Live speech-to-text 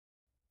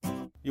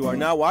You are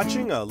now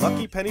watching a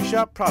Lucky Penny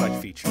Shop product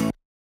feature.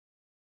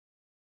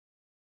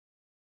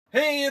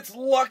 Hey, it's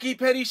Lucky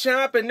Penny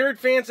Shop and nerd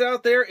fans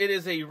out there. It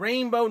is a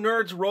Rainbow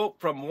Nerds rope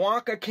from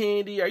Wonka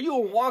Candy. Are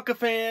you a Wonka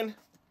fan?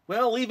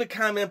 Well, leave a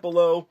comment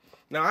below.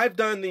 Now, I've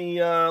done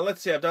the,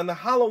 I've done the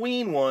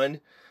Halloween one.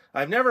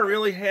 I've never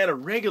really had a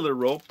regular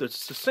rope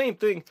that's the same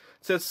thing. It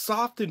says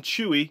soft and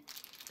chewy.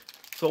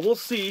 So we'll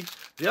see.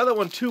 The other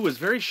one, too, is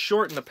very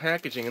short in the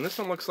packaging, and this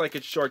one looks like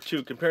it's short,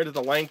 too, compared to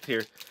the length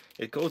here.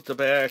 It goes to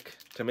back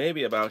to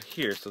maybe about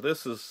here, so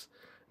this is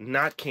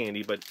not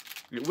candy, but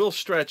it will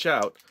stretch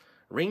out.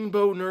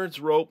 Rainbow Nerds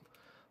rope.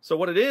 So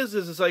what it is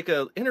it's like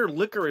an inner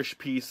licorice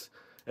piece,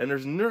 and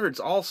there's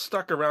nerds all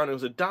stuck around. It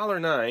was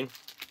 $1.09,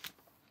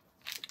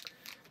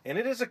 and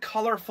it is a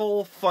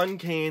colorful, fun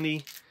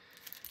candy.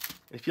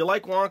 If you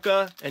like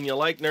Wonka and you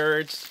like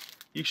nerds,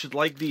 you should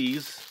like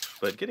these.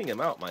 But getting them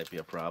out might be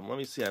a problem. Let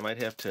me see. I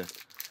might have to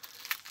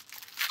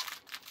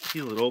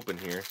peel it open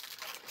here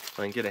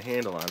so I can get a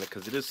handle on it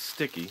because it is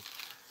sticky.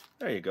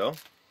 There you go.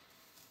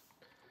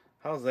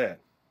 How's that?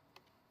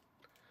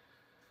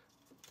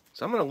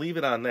 So I'm going to leave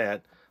it on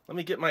that. Let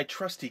me get my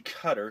trusty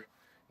cutter.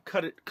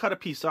 Cut a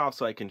piece off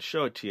so I can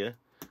show it to you a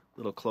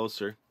little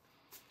closer.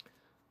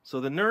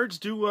 So the nerds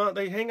do,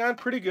 they hang on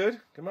pretty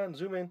good. Come on,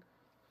 zoom in.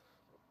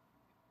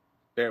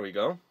 There we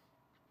go.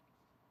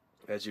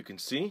 As you can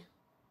see,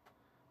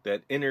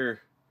 that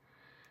inner,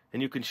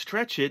 and you can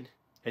stretch it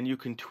and you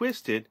can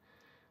twist it,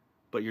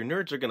 but your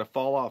nerds are going to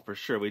fall off for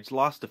sure. We just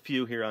lost a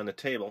few here on the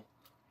table.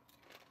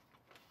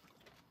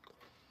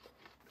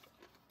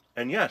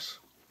 And yes,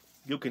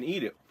 you can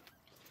eat it.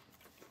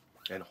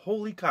 And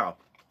holy cow,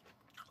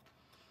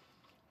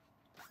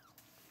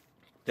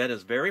 that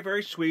is very,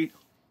 very sweet,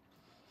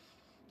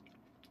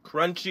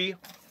 crunchy,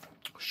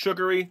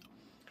 sugary.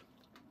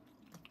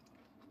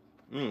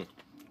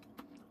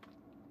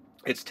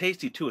 It's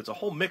tasty too. It's a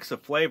whole mix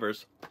of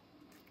flavors.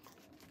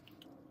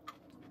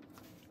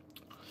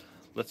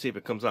 Let's see if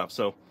it comes off.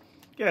 So,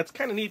 yeah, it's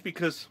kind of neat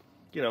because,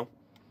 you know,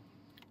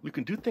 you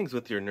can do things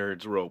with your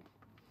nerds rope.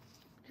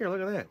 Here,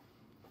 look at that.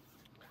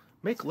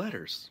 Make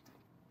letters.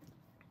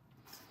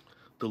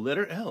 The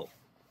letter L,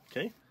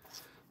 okay?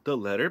 The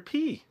letter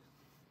P.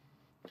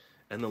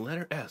 And the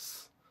letter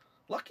S.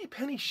 Lucky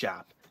Penny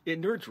Shop.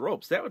 It nerds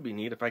ropes. That would be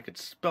neat if I could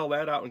spell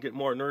that out and get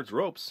more nerds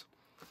ropes.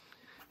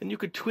 And you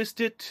could twist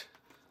it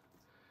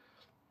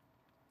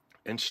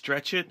and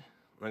stretch it.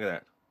 Look at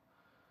that.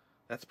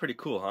 That's pretty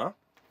cool, huh?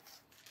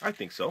 I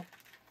think so.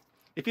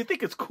 If you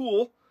think it's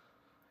cool,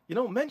 you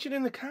know, mention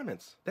in the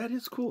comments. That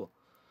is cool.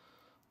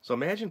 So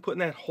imagine putting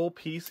that whole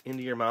piece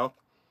into your mouth.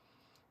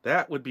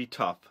 That would be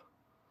tough.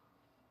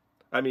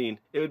 I mean,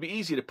 it would be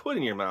easy to put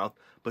in your mouth,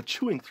 but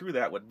chewing through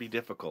that would be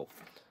difficult.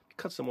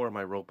 Cut some more of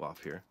my rope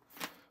off here.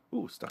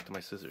 Ooh, stuck to my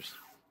scissors.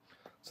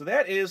 So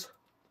that is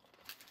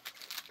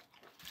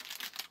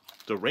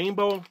the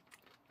Rainbow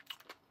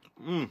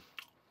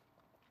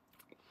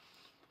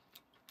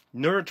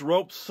Nerds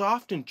rope,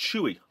 soft and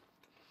chewy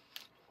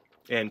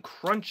and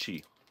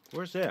crunchy.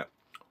 Where's that?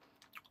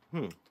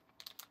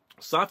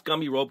 Soft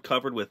gummy rope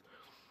covered with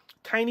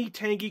tiny,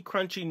 tangy,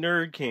 crunchy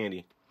nerd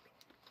candy.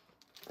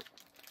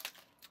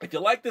 If you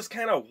like this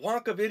kind of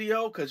Wonka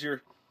video because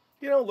you're,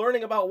 you know,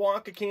 learning about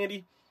Wonka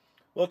candy,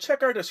 well,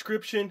 check our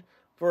description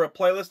for a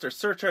playlist or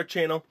search our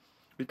channel.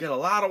 We've got a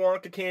lot of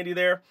Wonka candy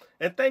there.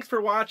 And thanks for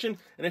watching.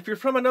 And if you're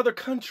from another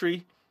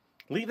country,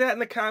 leave that in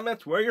the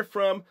comments where you're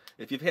from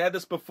if you've had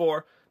this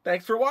before.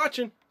 Thanks for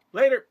watching.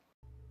 Later.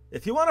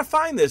 If you want to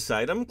find this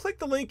item, click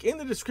the link in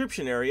the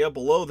description area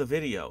below the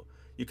video.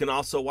 You can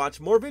also watch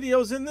more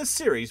videos in this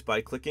series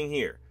by clicking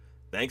here.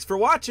 Thanks for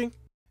watching.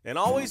 And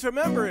always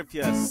remember, if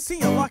you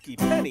see a lucky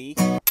penny,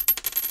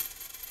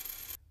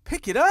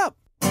 pick it up.